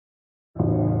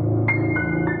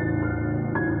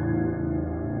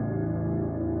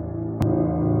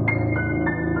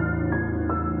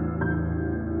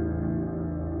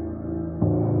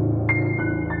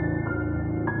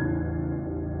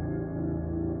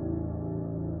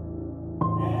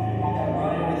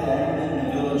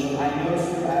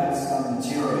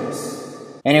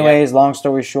Anyways, long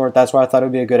story short, that's why I thought it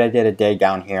would be a good idea to dig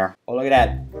down here. Oh, look at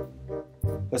that.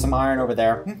 There's some iron over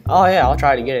there. Oh yeah, I'll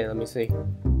try to get it. Let me see.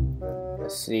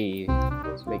 Let's see.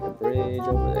 Let's make a bridge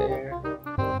over there.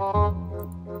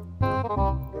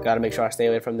 Gotta make sure I stay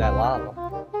away from that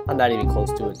lava. I'm not even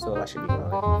close to it, so I should be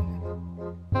fine.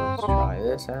 Let's try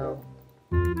this out.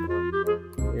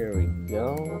 Here we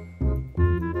go.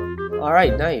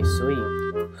 Alright, nice, sweet.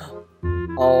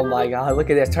 Oh my god, look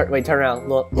at this. Wait, turn around.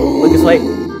 Look. Look this way.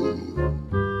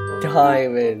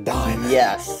 Diamond. Diamond.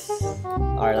 Yes.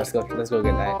 Alright, let's go get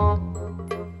that.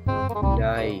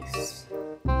 Nice.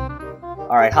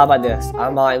 Alright, how about this? I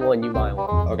mine one, you mine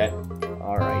one. Okay.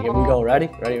 Alright, here we go. Ready?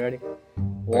 Ready?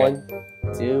 1,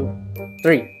 2,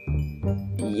 3.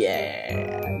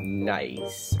 Yeah,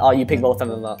 nice. Oh, you picked both of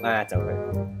them up. That's okay.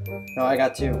 No, I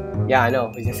got 2. Yeah, I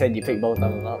know. You just said you picked both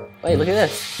of them up. Wait, look at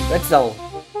this. Redstone.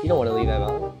 You don't want to leave that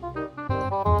out.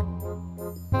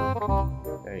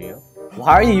 There you go.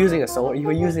 Why are you using a sword? You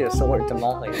were using a sword to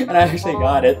mine. And I actually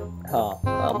got it. Oh,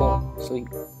 more. Sweet.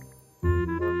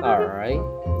 Alright.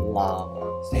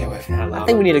 Lava. Stay away from that lava. I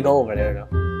think we need to go over there, though.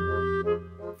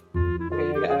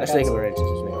 Okay, Let's make a bridge.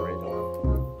 Just make a bridge.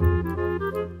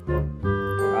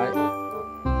 Alright.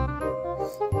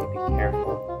 Be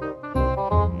careful.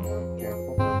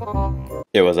 Careful.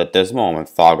 It was at this moment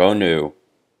Fargo knew.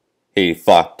 He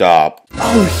fucked up.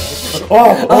 Oh shit!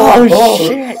 Oh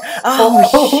Shit!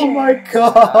 Oh my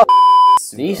god!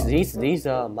 These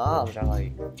mobs are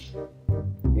like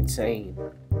insane.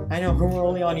 I know, we're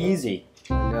only on easy.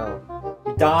 I know.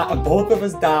 Both of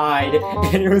us died,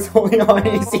 and it was only on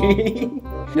easy. You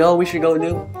know what we should go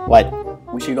do? What?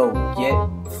 We should go get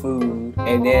food,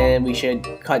 and then we should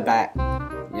cut back.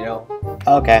 You know?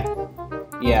 Okay.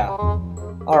 Yeah.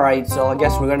 Alright, so I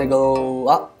guess we're gonna go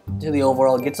up to the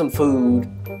overworld, get some food,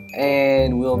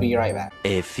 and we'll be right back.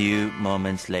 A few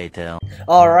moments later.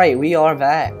 Alright, we are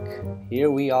back.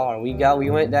 Here we are. We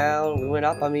went down, we went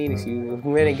up, I mean, excuse me.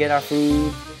 We went to get our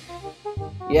food.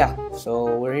 Yeah,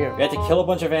 so we're here. We had to kill a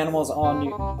bunch of animals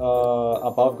on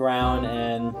above ground,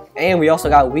 And we also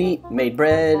got wheat, made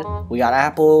bread, we got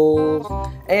apples,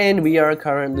 and we are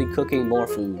currently cooking more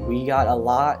food. We got a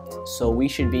lot, so we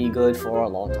should be good for a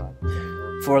long time.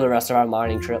 For the rest of our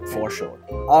mining trip, for sure.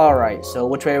 Alright, so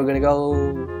which way are we gonna go?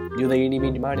 Do the eeny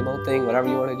meeny miny mo thing, whatever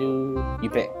you wanna do, you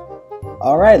pick.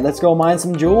 Alright, let's go mine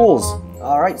some jewels.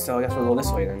 Alright, so I guess we'll go this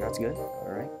way then, that's good.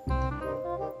 Alright.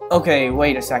 Okay,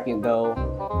 wait a second though.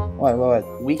 What?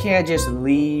 We can't just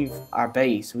leave our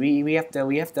base. We have to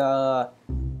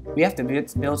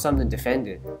build something to defend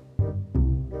it.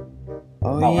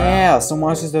 Oh yeah, some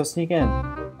monsters don't sneak in.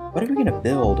 What are we gonna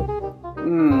build?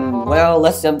 Well,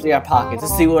 let's empty our pockets.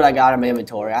 Let's see what I got in my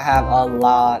inventory. I have a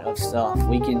lot of stuff.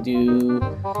 We can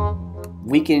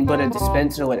put a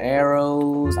dispenser with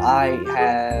arrows. Let's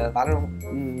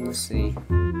see.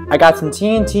 I got some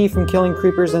TNT from killing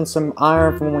creepers and some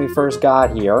iron from when we first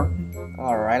got here.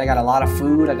 Alright, I got a lot of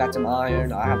food. I got some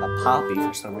iron. I have a poppy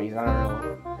for some reason. I don't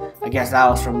know. I guess that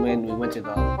was from when we went to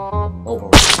the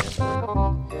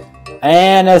overworld.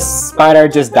 And a spider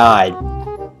just died.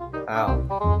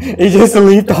 Ow. He just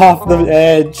leaped off the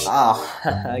edge. Oh,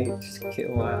 I just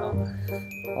killed. Wow.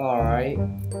 Alright.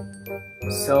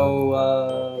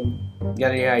 So, you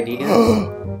got any ideas?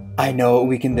 I know what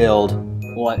we can build.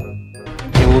 What?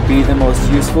 It will be the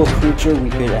most useful creature we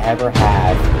could ever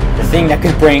have. The thing that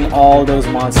could bring all those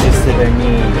monsters to their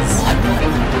knees.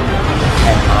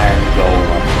 An iron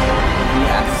golem.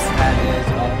 Yes, that is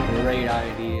a great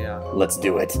idea. Let's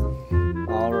do it.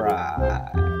 Alright.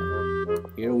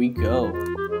 Here we go.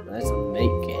 Let's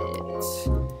make it.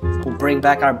 We'll bring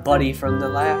back our buddy from the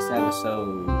last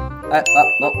episode.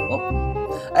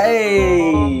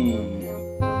 Hey!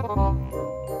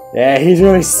 Yeah, he's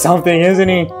really something, isn't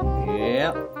he?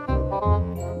 Yep.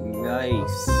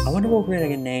 Nice. I wonder what we're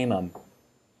gonna name him.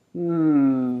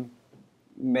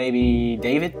 Maybe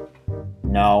David?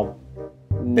 No.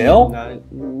 Bill?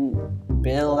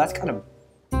 Bill, that's kind of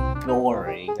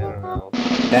boring. I don't know.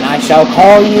 Then I shall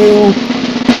call you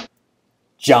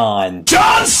John.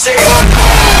 John Cena!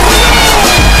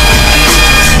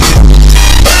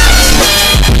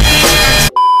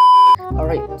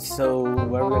 Alright, so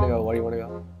where are we gonna go? Where do you wanna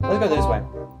go? Let's go this way.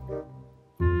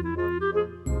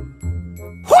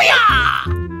 Hoo-yah!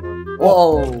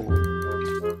 Whoa!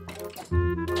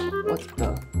 What the?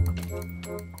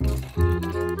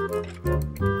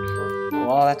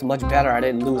 Well, that's much better. I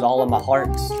didn't lose all of my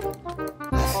hearts.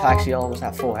 I actually almost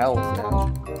have full health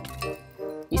now.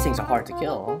 These things are hard to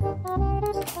kill, huh?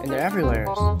 And they're everywhere.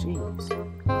 Jeez.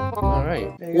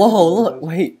 Alright. Whoa, look.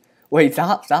 Wait,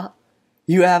 stop.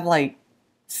 You have like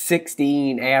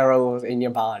 16 arrows in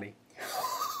your body.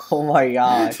 Oh my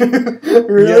god.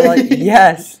 Really? You're like,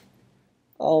 yes.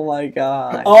 Oh my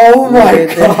god. Oh my Look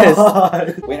at this.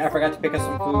 god. Wait, I forgot to pick up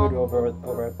some food over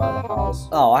by the house.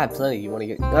 Oh, I have plenty. You want to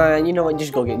get? You know what?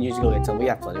 Just go get some. We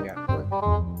have plenty.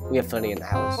 We have plenty in the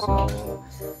house. So.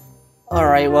 All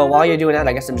right. Well, while you're doing that,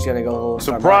 I guess I'm just gonna go.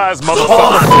 Surprise,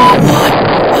 motherfucker!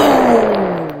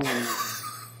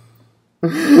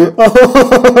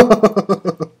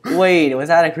 Wait, was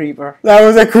that a creeper? That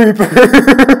was a creeper.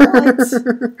 What?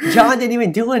 John didn't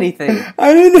even do anything.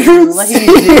 I didn't even see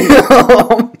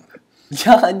him.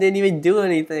 John didn't even do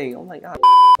anything. Oh my god.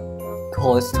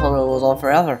 Cool. This tunnel goes on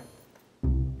forever.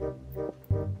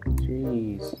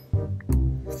 Jeez.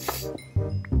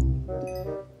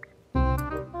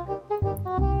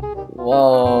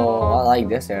 Whoa, I like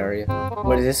this area.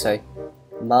 What does this say?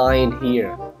 Mine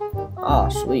here. Ah,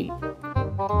 sweet.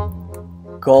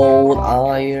 Gold,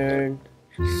 iron,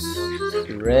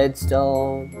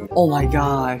 redstone. Oh my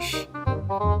gosh.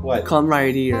 What? Come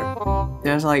right here.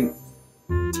 There's like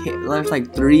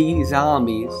 3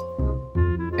 zombies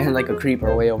and like a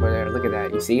creeper way over there. Look at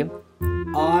that. You see him?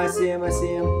 Oh, I see him.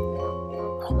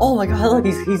 Oh my god, look,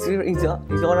 he's going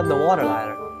up the water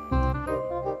ladder.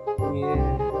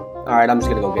 Yeah. Alright, I'm just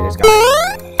gonna go get this guy.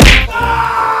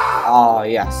 Oh,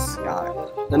 yes, got it.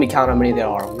 Let me count how many there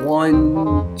are.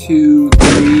 1, 2,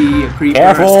 3, a creeper,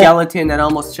 Careful. a skeleton that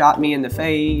almost shot me in the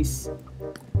face.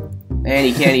 And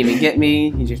he can't even get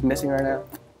me. He's just missing right now.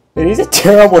 Dude, he's a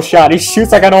terrible shot. He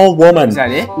shoots like an old woman. Is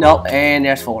that it? Nope, and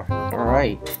there's 4.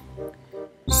 Alright.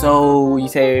 So, you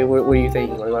say, what do you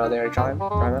think? You wanna go out there and try him?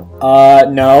 Try him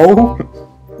out? No.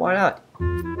 Why not?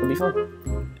 It'll be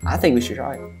fun. I think we should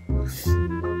try it.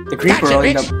 The creeper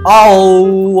always up. Oh,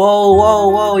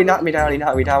 whoa! He knocked me down.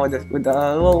 With the.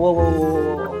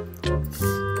 Whoa!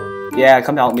 Yeah,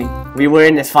 come help me. We were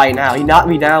in this fight now. He knocked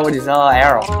me down with his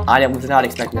arrow. I was not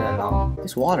expecting that at all.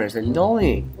 This water is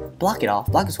annoying. Block it off.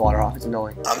 Block this water off. It's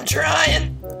annoying. I'm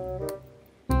trying.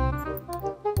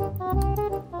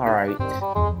 All right.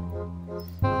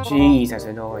 Jeez, that's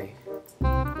annoying.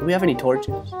 Do we have any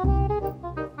torches?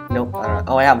 Nope. I don't know.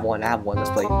 Oh, I have one. Let's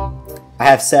play. I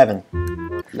have 7.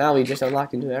 Now we just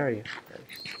unlocked a new area.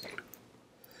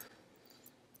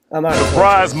 I'm out of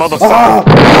Surprise, torches. motherfucker!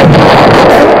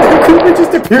 The creeper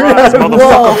just appeared out of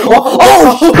motherfucker.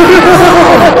 Oh!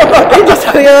 It just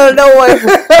came out of nowhere.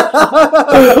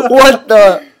 What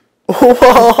the?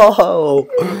 Whoa!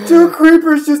 2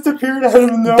 creepers just appeared out of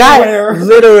nowhere. That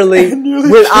literally, Nearly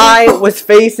when killed I me. was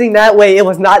facing that way, it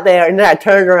was not there, and then I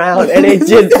turned around and it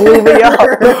just blew me up.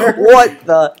 What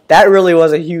the? That really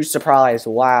was a huge surprise.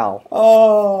 Wow.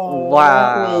 Oh,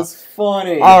 Wow. that was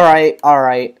funny. All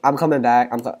right. I'm coming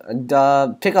back.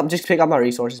 Just pick up my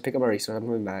resources. I'm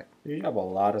coming back. You have a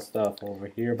lot of stuff over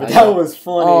here, but I that know. was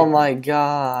funny. Oh my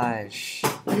gosh. I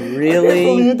can't Really?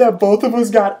 believe that both of us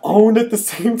got owned at the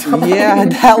same time. Yeah,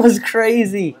 that was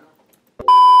crazy.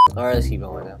 Alright, let's keep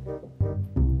going now.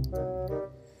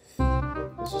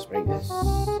 Let's just break this.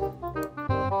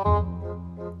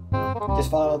 Just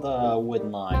follow the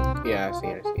wooden line. Yeah, I see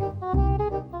it.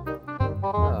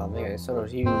 Oh man, it's so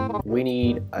much huge. We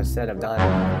need a set of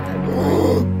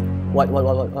diamonds. What?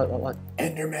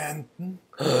 Enderman.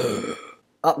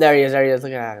 Oh, there he is.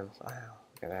 Look at him. Wow,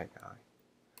 look at that guy.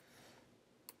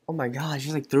 Oh my gosh,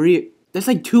 there's like 3. There's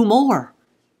like 2 more.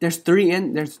 There's 3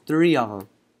 of them.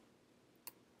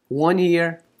 1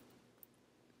 here,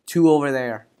 2 over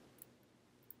there.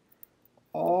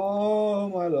 Oh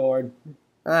my lord.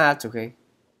 Ah, that's okay.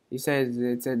 He said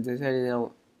it said you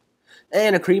know,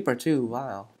 and a creeper too.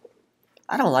 Wow.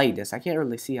 I don't like this. I can't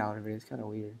really see out of it. It's kind of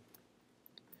weird.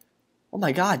 Oh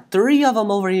my god, 3 of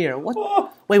them over here. What?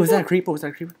 Wait, was that a creeper? I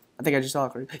think I just saw a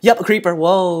creeper. Yep, a creeper.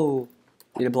 Whoa.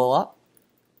 Did it blow up?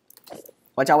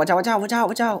 Watch out.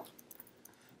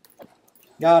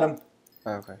 Got him.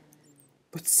 Okay.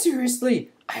 But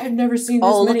seriously, I have never seen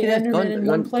this many Endermen in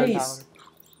one place.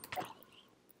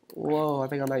 Whoa, I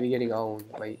think I might be getting owned.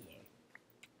 Wait.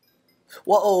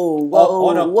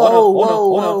 Oh no.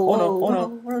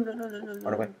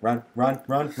 Run.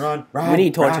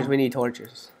 We need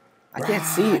torches. I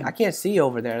can't see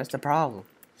over there. That's the problem.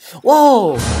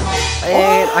 Whoa!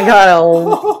 And I got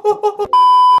owned.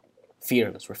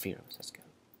 Fearless. We're fearless. Let's go.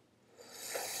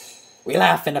 We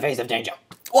laugh in the face of danger.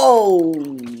 Whoa!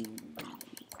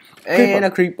 And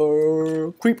a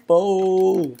creeper.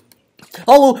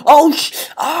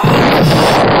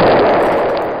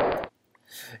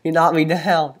 He knocked me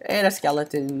down. And a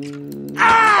skeleton.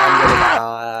 I'm gonna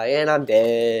die. And I'm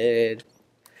dead.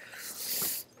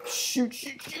 Shoot.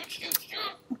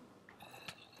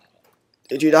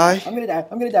 Did you die? I'm gonna die.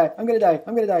 I'm gonna die. I'm gonna die.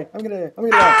 I'm gonna die. I'm gonna die. I'm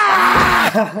gonna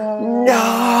die.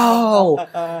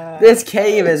 No! This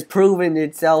cave has proven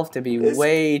itself to be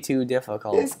way too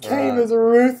difficult. This cave is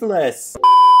ruthless.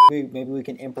 Maybe we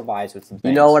can improvise with some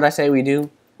things. You know what I say we do?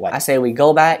 What? I say we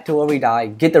go back to where we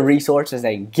died, get the resources,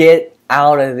 and get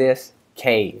out of this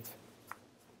cave.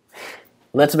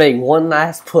 Let's make one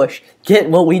last push, get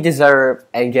what we deserve,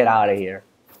 and get out of here.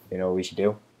 You know what we should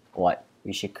do? What?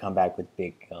 We should come back with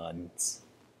big guns.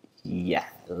 Yeah.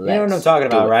 You know what I'm talking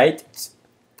about, right?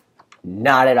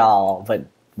 Not at all, but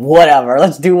whatever.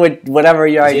 Let's do whatever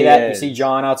your See idea that? You is. see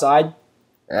John outside?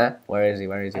 Huh? Where is he?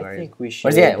 Where is he? Where I is he? think we should.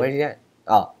 Where's he at? Where's he at?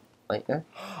 Oh. Wait, huh?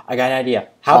 I got an idea.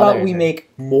 How Oh, about there we it is. make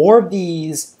more of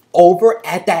these over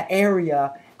at that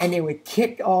area, and they would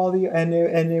kick all the and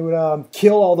they would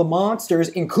kill all the monsters,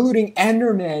 including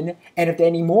Endermen. And if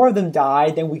any more of them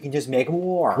die, then we can just make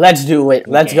more. Let's do it.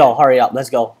 Let's can. go. Hurry up. Let's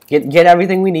go. Get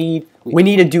everything we need. We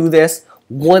need to do this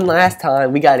one last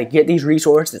time. We got to get these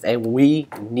resources, and we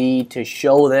need to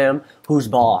show them who's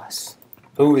boss.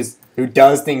 Who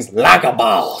does things like a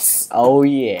boss? Oh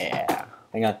yeah.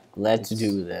 Hang on. Let's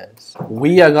do this.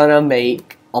 We are gonna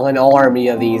make an army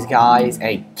of these guys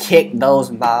and kick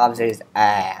those mobs'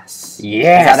 ass.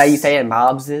 Yes. Is that how you say it?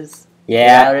 Mobs is?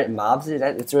 Yeah. Mobs is?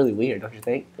 It's really weird, don't you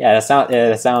think? Yeah, that sounds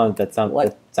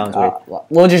What? weird. Well,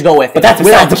 we'll just go with it. But that's We're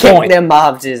besides gonna the kick point. them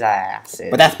mobs' ass.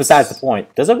 But that's besides the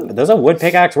point. Does a wood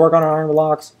pickaxe work on iron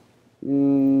blocks? I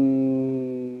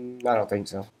don't think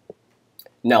so.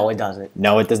 No, it doesn't.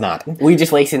 No, it does not. We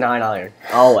just wasted 9 iron.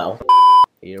 Oh well.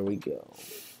 Here we go.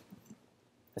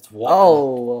 That's what.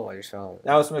 Oh, I just saw it.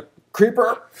 That was from a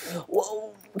creeper.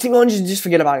 Whoa. Timon, just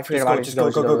forget about it. Forget about it. Just go.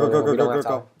 We don't have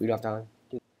time. We don't have time.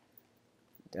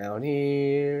 Down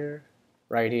here.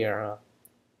 Right here, huh?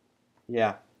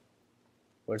 Yeah.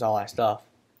 Where's all that stuff?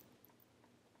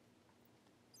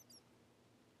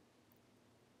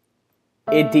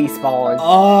 It despawned.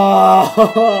 Oh.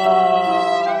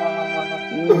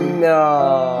 No.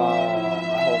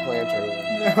 My whole plan's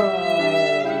ruined.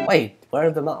 No. Wait,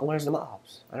 where's the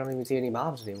mobs? I don't even see any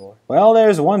mobs anymore. Well,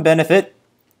 there's one benefit.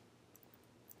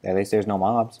 At least there's no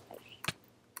mobs.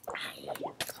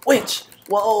 Witch!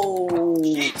 Whoa!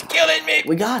 She's killing me.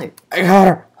 We got it. I got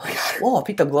her. Whoa, I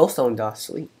picked up glowstone dust.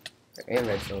 Sweet. And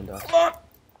redstone dust. Come on.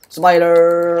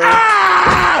 Spider!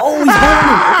 Ah! Oh, he's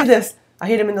burning! Look at this. I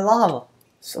hit him in the lava.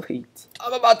 Sweet.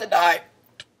 I'm about to die.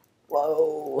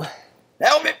 Whoa.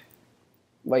 Help me.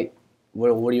 Wait,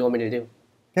 what do you want me to do?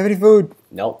 Have any food?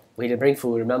 Nope. We didn't bring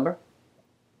food, remember?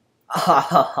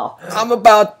 I'm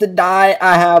about to die.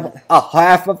 I have a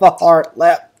half of a heart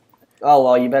left. Oh,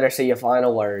 well, you better say your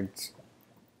final words.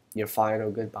 Your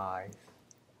final goodbyes.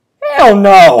 Hell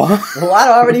no. Well, I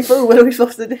don't have any food. What are we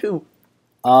supposed to do?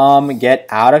 Get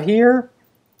out of here.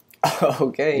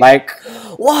 Okay. Like.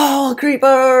 Whoa,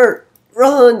 creeper!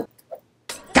 Run!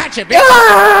 Gotcha, bitch!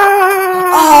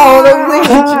 Oh, the witch!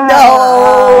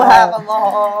 No! Have a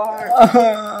heart!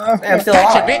 I'm still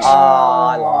alive. bitch. Oh,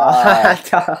 I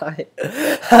lost. I died.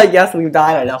 I guess we've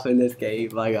died enough in this game,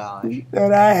 my gosh.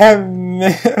 But I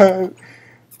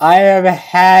have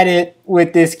had it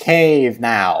with this cave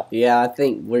now. Yeah, I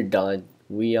think we're done.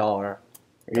 We are.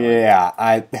 Yeah,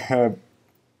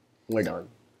 We're done.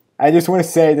 I just want to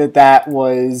say that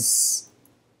was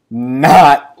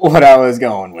not what I was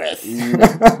going with.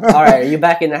 Alright, are you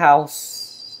back in the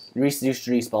house? Just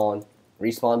respawn.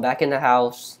 Respawn back in the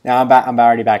house. No, I'm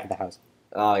already back at the house.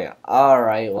 Oh, yeah.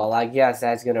 Alright, well, I guess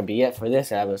that's gonna be it for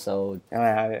this episode.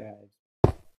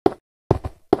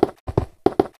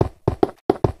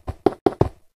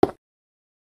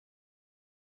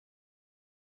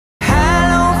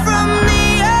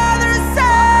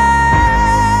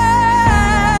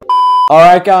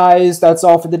 Alright guys, that's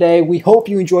all for today. We hope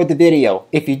you enjoyed the video.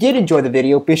 If you did enjoy the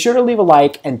video, be sure to leave a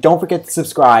like and don't forget to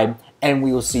subscribe. And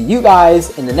we will see you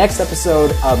guys in the next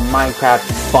episode of Minecraft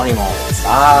Funny Moments.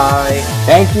 Bye.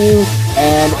 Thank you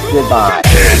and goodbye.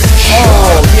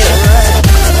 Oh, yeah.